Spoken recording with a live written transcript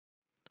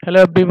Hello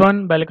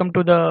everyone, welcome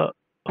to the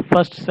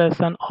first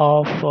session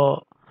of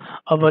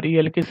our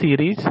ELK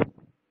series.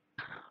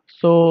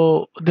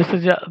 So this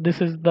is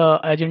the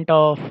agenda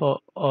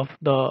of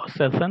the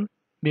session.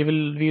 We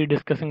will be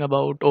discussing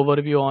about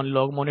overview on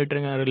log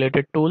monitoring and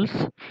related tools,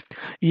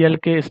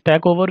 ELK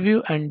stack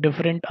overview, and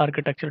different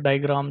architecture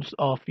diagrams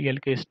of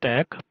ELK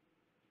stack.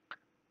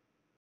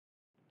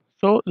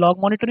 So log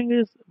monitoring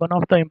is one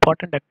of the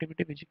important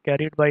activity which is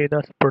carried by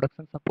the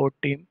production support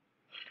team,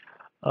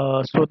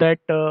 so that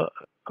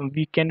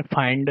we can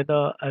find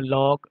the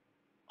log,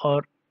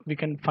 or we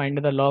can find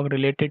the log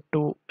related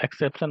to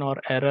exception or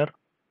error,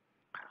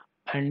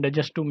 and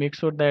just to make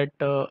sure that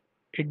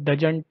it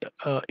doesn't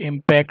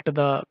impact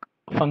the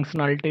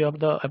functionality of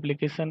the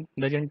application,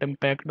 doesn't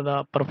impact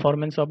the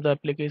performance of the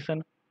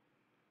application.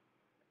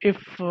 If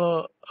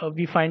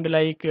we find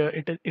like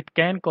it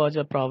can cause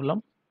a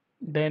problem,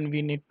 then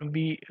we need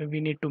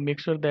to make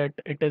sure that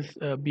it is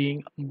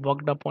being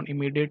worked upon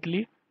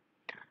immediately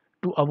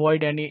to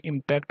avoid any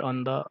impact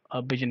on the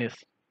business.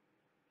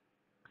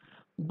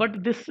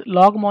 But this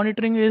log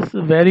monitoring is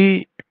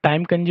very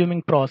time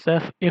consuming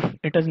process if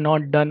it is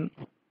not done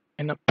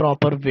in a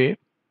proper way.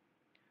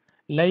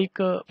 Like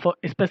for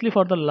especially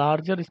for the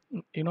larger,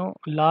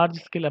 large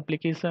scale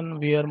application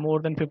where more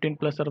than 15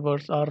 plus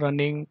servers are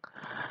running,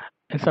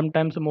 and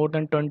sometimes more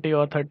than 20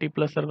 or 30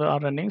 plus server are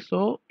running.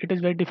 So it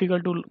is very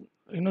difficult to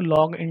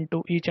log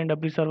into each and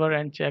every server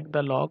and check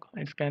the log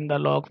and scan the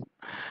log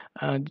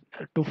uh,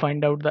 to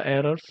find out the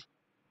errors.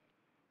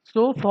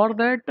 So for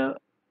that,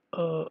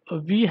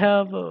 we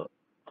have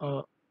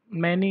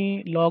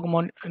many log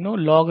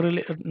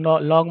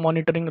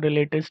monitoring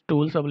related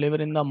tools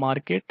available in the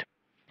market,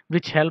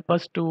 which help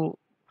us to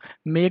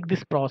make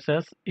this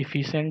process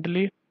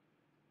efficiently.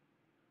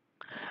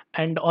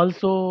 And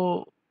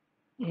also,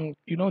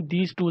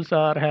 these tools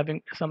are having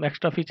some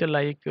extra feature,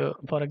 like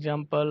for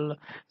example,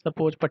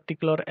 suppose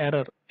particular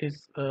error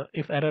is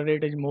if error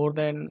rate is more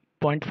than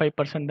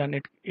 0.5%, then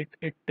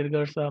it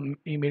triggers an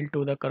email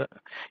to the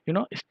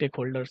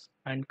stakeholders,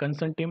 and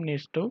concerned team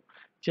needs to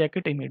check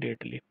it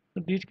immediately.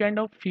 So these kind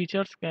of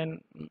features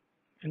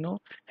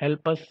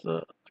help us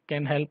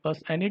can help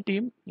us any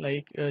team,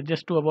 like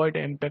just to avoid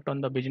impact on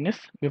the business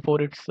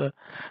before it's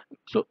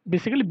so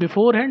basically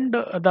beforehand,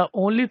 the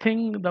only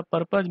thing, the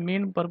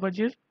main purpose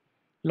is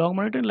log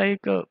monitoring,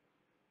 like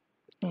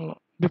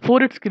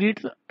before it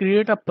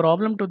create a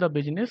problem to the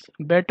business,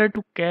 better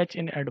to catch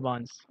in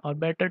advance or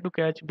better to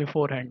catch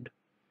beforehand.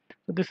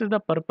 So this is the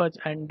purpose,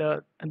 and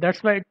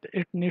that's why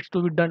it needs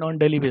to be done on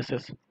daily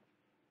basis.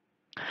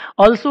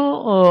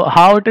 Also,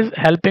 how it is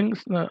helping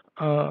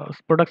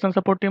production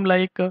support team,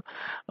 like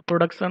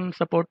production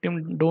support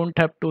team don't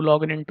have to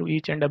log in into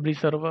each and every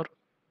server.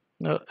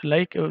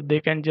 Like they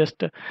can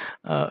just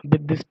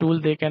with this tool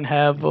they can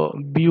have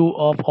view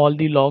of all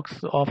the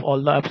logs of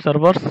all the app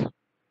servers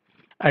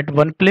at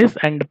one place,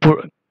 and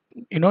put,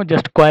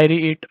 just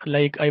query it.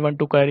 Like I want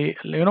to query,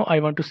 I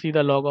want to see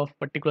the log of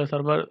particular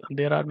server.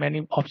 There are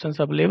many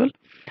options available.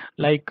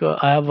 Like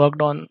I have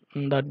worked on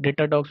the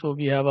Datadog, so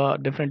we have a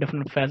different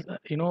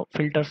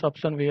filters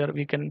option where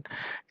we can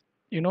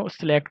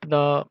select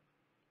the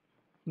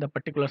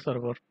particular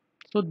server.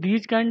 So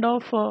these kind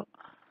of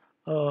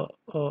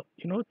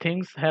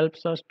things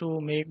helps us to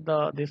make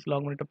the this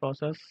log monitor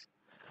process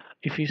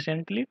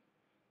efficiently,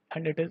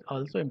 and it is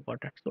also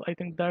important. So I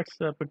think that's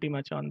pretty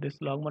much on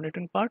this log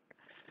monitoring part.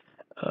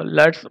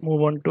 Let's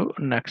move on to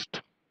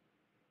next.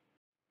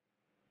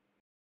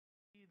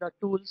 The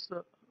tools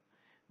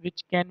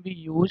which can be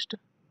used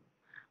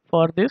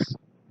for this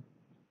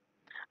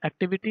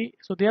activity.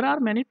 So there are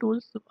many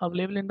tools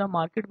available in the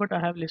market, but I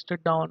have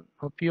listed down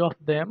a few of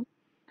them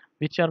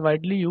which are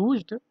widely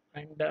used,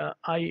 and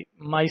I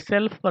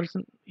myself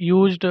person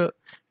used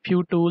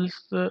few tools.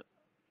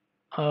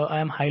 I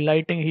am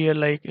highlighting here,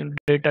 like in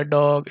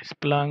Datadog,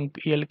 Splunk,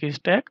 ELK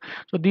Stack.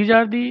 So these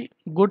are the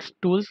good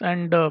tools,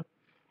 and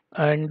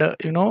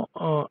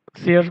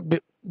share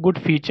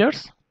good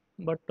features.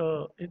 But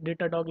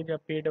Datadog is a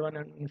paid one,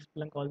 and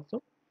Splunk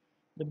also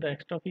with the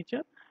extra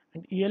feature.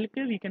 And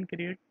ELK we can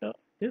create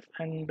this,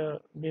 and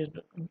based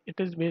it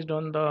is based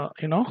on the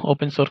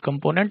open source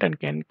component, and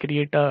can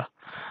create a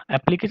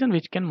application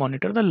which can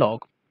monitor the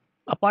log.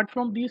 Apart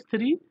from these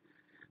three,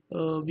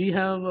 we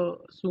have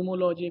Sumo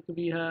Logic,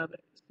 we have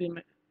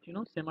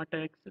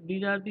Sematex.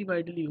 These are the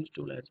widely used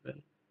tool as well.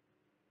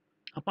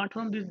 Apart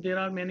from this, there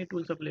are many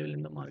tools available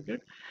in the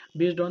market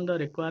based on the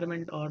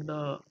requirement, or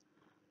the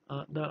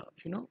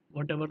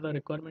whatever the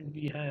requirement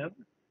we have,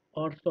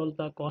 or solve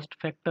the cost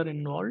factor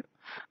involved.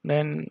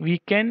 Then we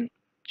can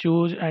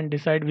choose and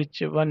decide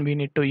which one we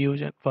need to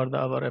use for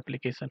our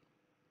application.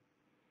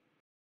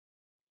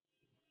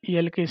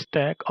 ELK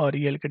stack or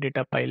ELK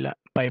data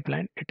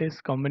pipeline. It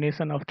is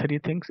combination of three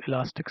things: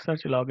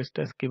 Elasticsearch,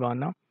 Logstash,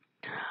 Kibana.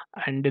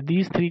 And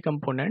these three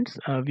components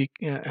we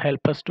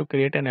help us to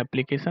create an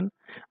application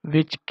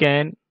which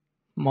can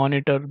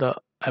monitor the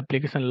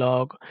application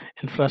log,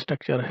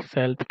 infrastructure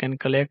itself, can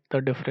collect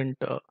the different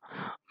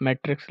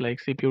metrics like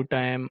CPU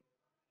time,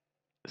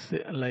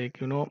 like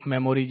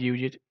memory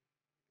usage,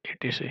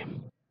 etc.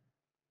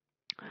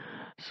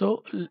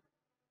 So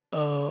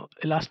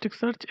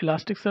Elasticsearch,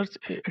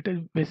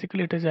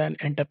 it is an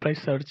enterprise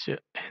search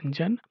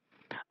engine,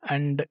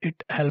 and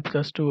it helps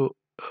us to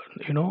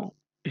you know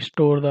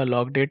store the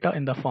log data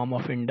in the form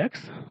of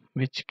index,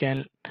 which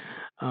can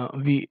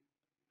we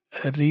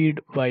read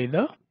by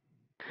the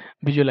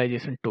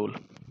visualization tool.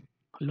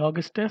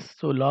 Logstash.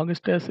 So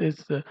Logstash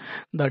is the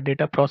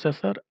data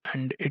processor,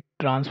 and it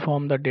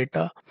transform the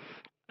data,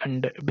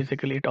 and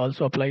basically it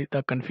also applies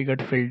the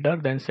configured filter,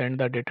 then send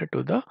the data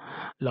to the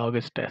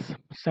Logstash.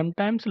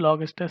 Sometimes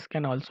Logstash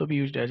can also be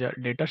used as a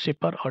data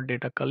shipper or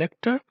data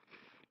collector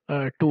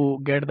to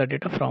get the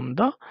data from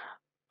the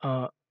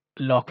uh,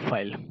 log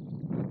file.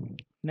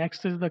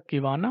 Next is the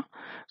Kivana.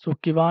 So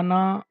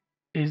Kivana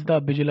is the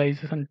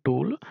visualization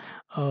tool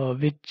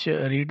which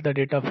read the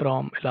data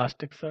from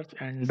Elasticsearch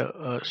and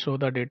show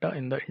the data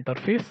in the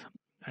interface.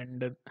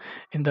 And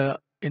in the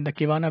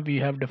Kivana we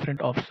have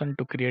different options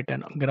to create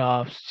an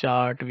graphs,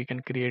 chart. We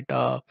can create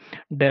a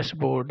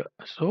dashboard.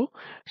 So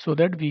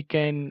that we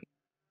can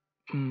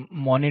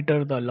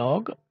monitor the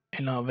log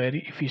in a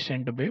very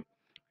efficient way.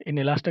 In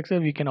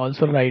Elasticsearch, we can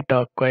also write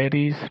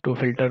queries to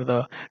filter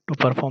to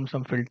perform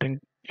some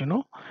filtering.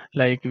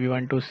 Like we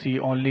want to see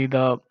only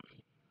the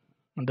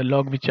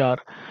log which are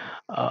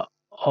uh,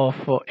 of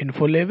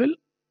info level,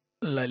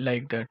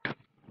 like that.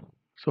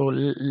 So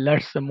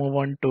let's move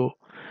on to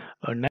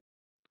next.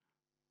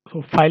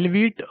 So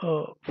filebeat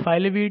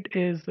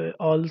is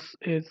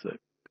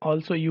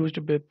also used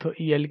with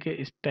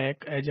ELK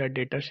Stack as a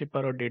data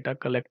shipper or data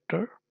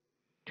collector.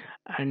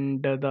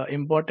 And the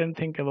important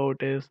thing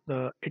about is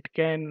it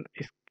can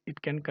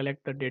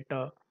collect the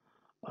data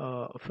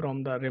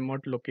from the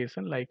remote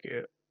location,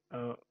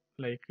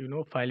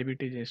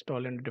 filebeat is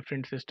installed in a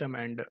different system,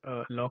 and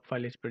log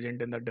file is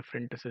present in the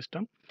different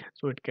system.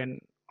 So it can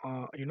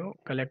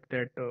collect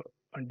that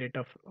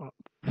data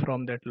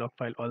from that log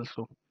file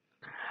also.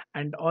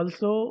 And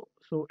also,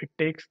 so it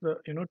takes the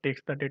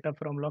data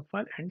from log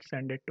file and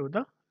send it to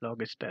the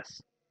log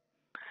stash.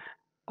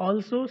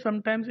 Also,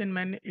 sometimes in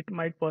many it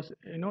might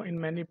in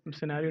many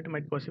scenario it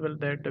might possible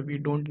that we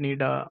don't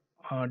need a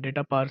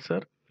data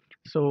parser.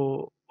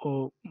 So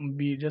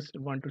we just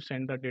want to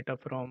send the data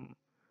from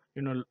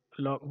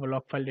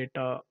log file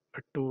data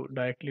to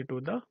directly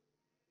to the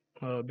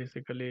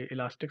basically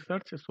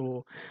Elasticsearch.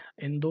 So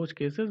in those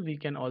cases we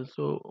can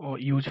also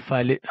use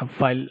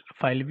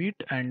filebeat,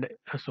 and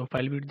so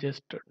filebeat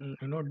just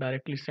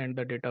directly send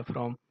the data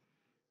from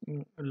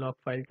log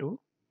file to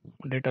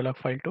data log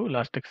file to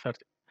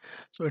Elasticsearch.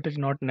 So it is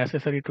not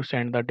necessary to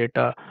send the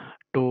data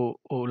to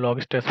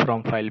Logstash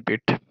from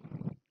filebeat.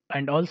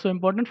 And also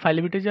important,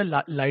 filebeat is a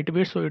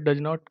lightweight, so it does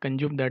not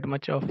consume that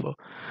much of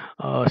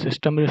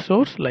system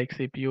resource like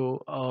CPU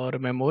or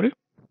memory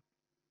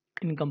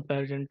in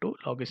comparison to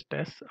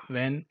Logstash,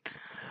 when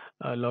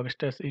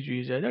Logstash is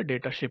used as a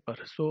data shipper.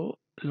 So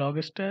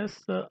Logstash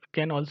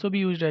can also be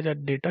used as a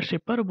data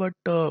shipper, but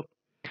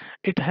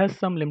it has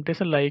some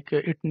limitation, like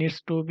it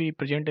needs to be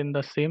present in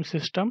the same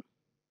system,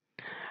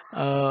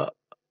 uh,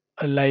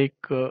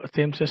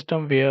 same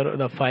system where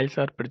the files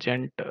are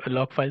present,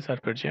 log files are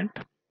present.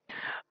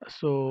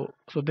 So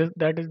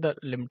that is the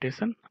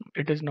limitation.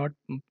 It is not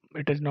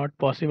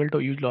possible to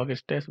use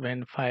Logstash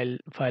when file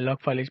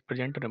log file is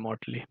present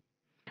remotely,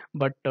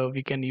 but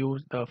we can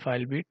use the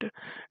filebeat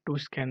to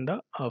scan the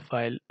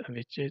file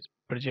which is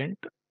present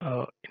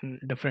in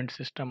different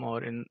system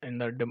or in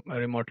the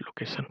remote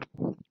location.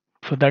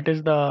 So that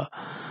is the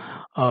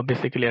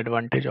basically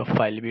advantage of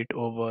filebeat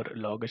over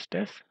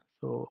Logstash.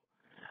 So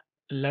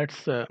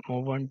let's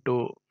move on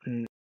to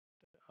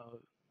uh,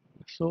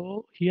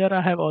 so here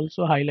I have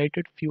also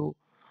highlighted few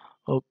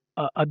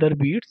other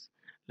beats,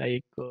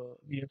 like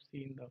we have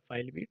seen the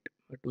file beat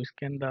to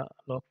scan the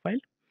log file,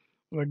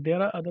 but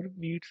there are other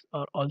beats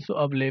are also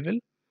available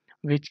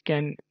which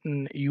can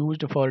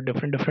used for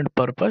different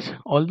purpose.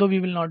 Although we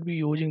will not be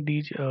using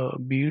these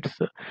beats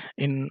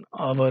in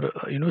our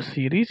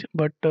series,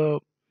 but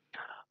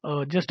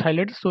just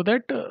highlight so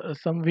that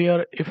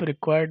somewhere if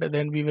required,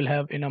 then we will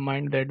have in a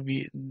mind that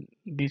we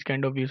these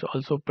kind of views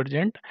also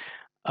present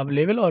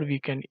available, or we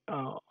can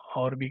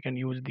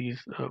use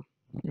these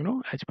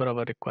as per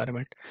our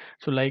requirement.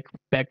 So like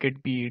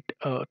packet beat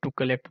to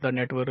collect the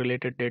network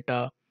related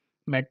data,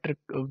 metric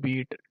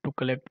beat to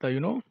collect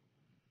the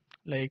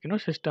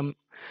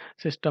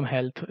system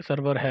health,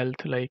 server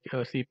health, like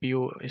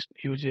CPU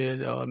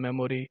usage or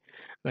memory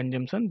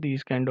consumption,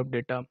 these kind of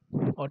data.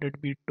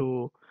 Audit beat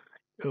to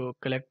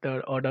collect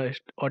the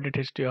audit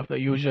history of the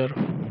user.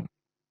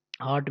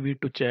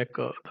 Heartbeat to check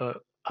the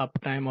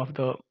uptime of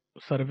the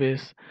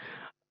service,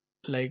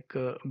 like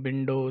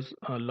Windows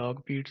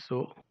log beat.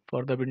 So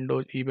for the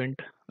Windows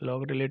event,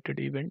 log related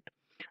event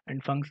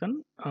and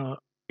function,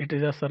 it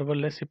is a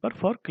serverless shipper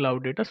for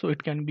cloud data. So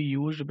it can be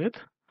used with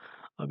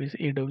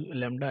obviously AWS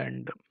Lambda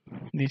and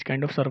these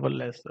kind of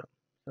serverless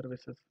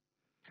services.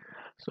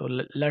 So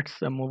let's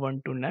move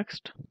on to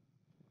next.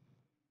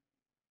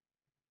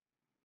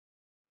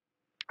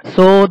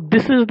 So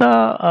this is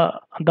the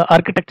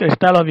architecture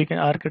style, or we can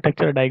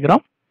architecture diagram,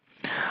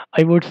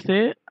 I would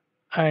say.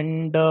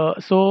 And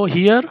so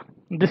here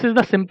This is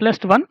the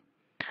simplest one,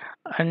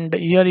 and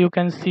here you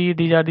can see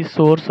these are the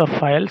source of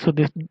file. So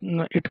this,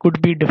 it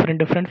could be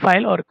different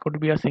file, or it could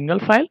be a single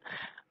file.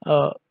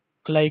 uh,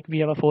 like we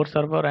have a 4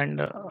 server,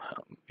 and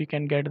we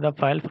can get the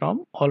file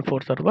from all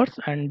 4 servers,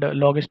 and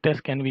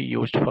logstash can be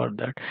used for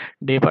that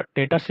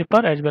data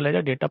shipper as well as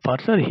a data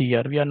parser.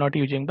 Here we are not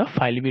using the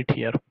filebeat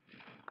here,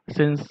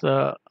 since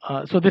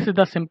so this is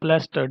the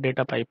simplest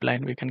data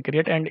pipeline we can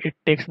create, and it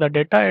takes the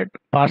data, it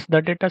parse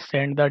the data,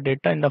 send the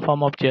data in the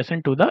form of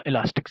JSON to the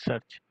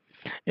Elasticsearch.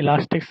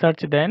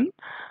 Elasticsearch then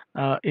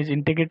is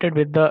integrated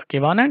with the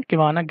Kibana, and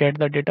Kibana get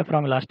the data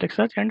from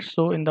Elasticsearch and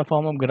show in the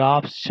form of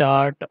graphs,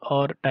 chart,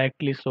 or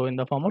directly show in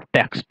the form of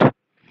text.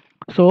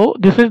 So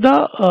this is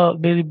the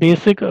very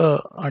basic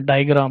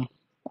diagram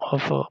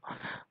of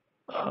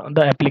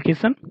the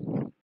application.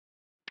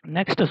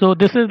 Next, so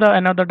this is the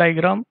another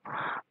diagram.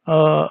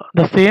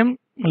 The same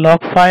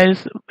log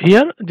files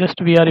here,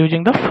 just we are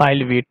using the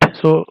filebeat.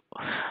 So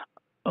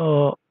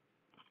uh,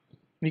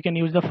 we can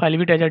use the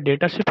filebeat as a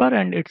data shipper,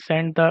 and it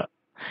send the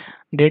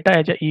data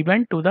as an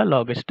event to the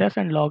logstash,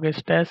 and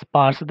logstash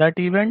parse that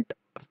event,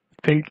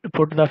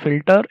 put the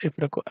filter if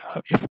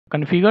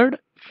configured,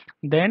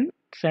 then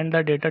send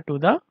the data to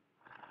the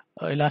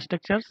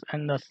Elasticsearch,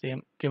 and the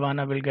same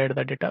Kibana will get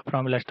the data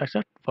from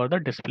Elasticsearch for the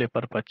display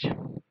purpose.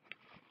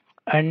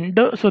 And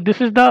so this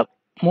is the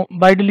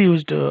widely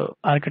used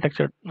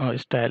architecture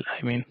style.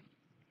 I mean,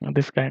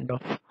 this kind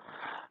of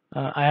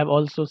I have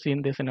also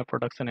seen this in a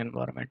production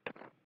environment.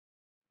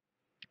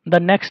 The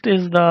next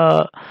is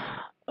the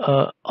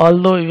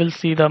although you will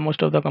see the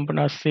most of the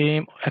components are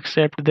same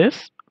except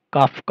this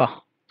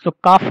Kafka. So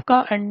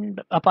Kafka and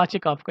Apache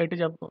Kafka, it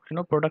is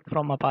a product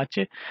from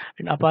Apache,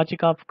 and Apache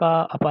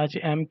Kafka,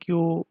 Apache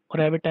MQ,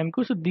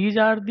 RabbitMQ. So these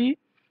are the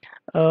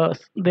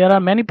there are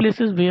many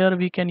places where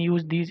we can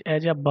use these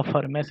as a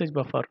buffer, message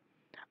buffer.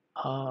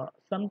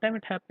 Sometimes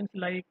it happens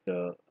like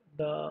the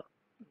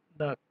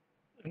the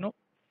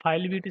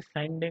filebeat is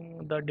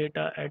sending the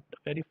data at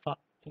very fast,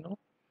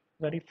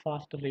 very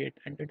fast rate,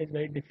 and it is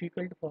very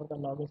difficult for the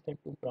logstash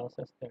to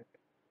process that.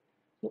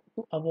 So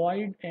to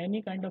avoid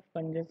any kind of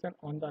congestion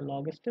on the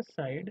logstash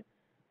side,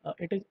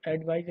 it is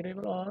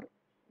advisable, or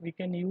we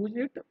can use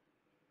it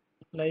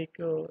like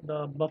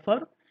the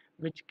buffer,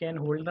 which can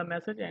hold the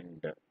message,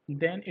 and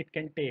then it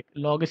can take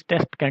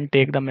logstash can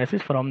take the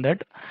message from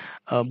that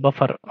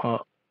buffer,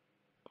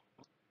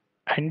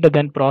 and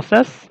then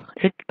process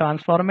it,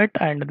 transform it,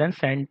 and then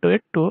send to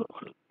it to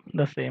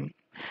the same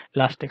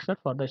Elasticsearch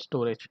for the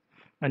storage,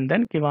 and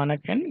then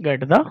Kibana can get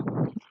the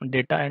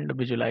data and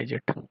visualize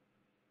it.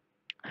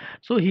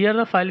 So here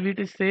the file bit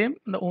is same.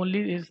 The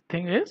only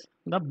thing is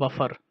the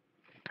buffer,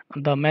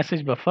 the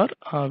message buffer,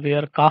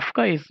 where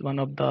Kafka is one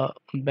of the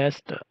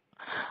best,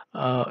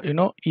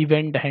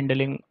 event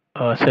handling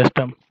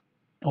system,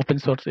 open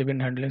source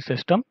event handling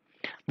system,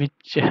 which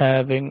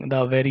having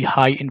the very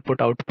high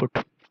input output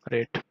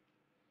rate.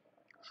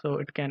 So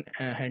it can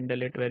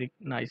handle it very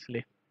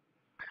nicely.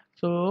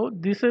 So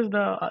this is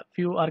the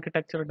few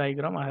architecture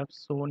diagram I have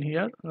shown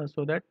here,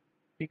 so that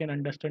we can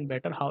understand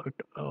better how it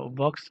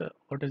works,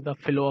 what is the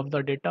flow of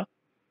the data.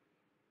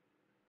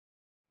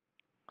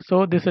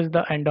 So this is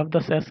the end of the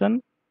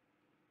session.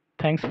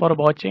 Thanks for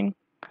watching.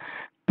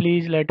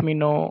 Please let me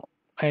know,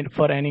 and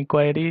for any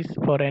queries,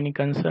 for any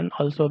concern,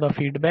 also the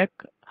feedback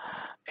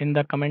in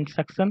the comment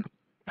section.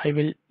 I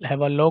will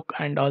have a look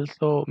and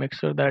also make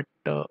sure that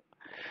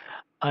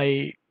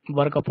I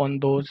work upon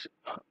those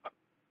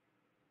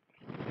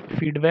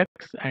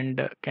feedbacks,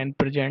 and can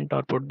present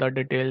or put the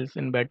details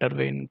in better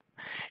way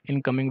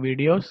in coming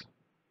videos.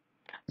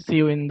 See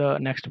you in the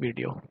next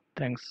video.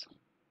 Thanks.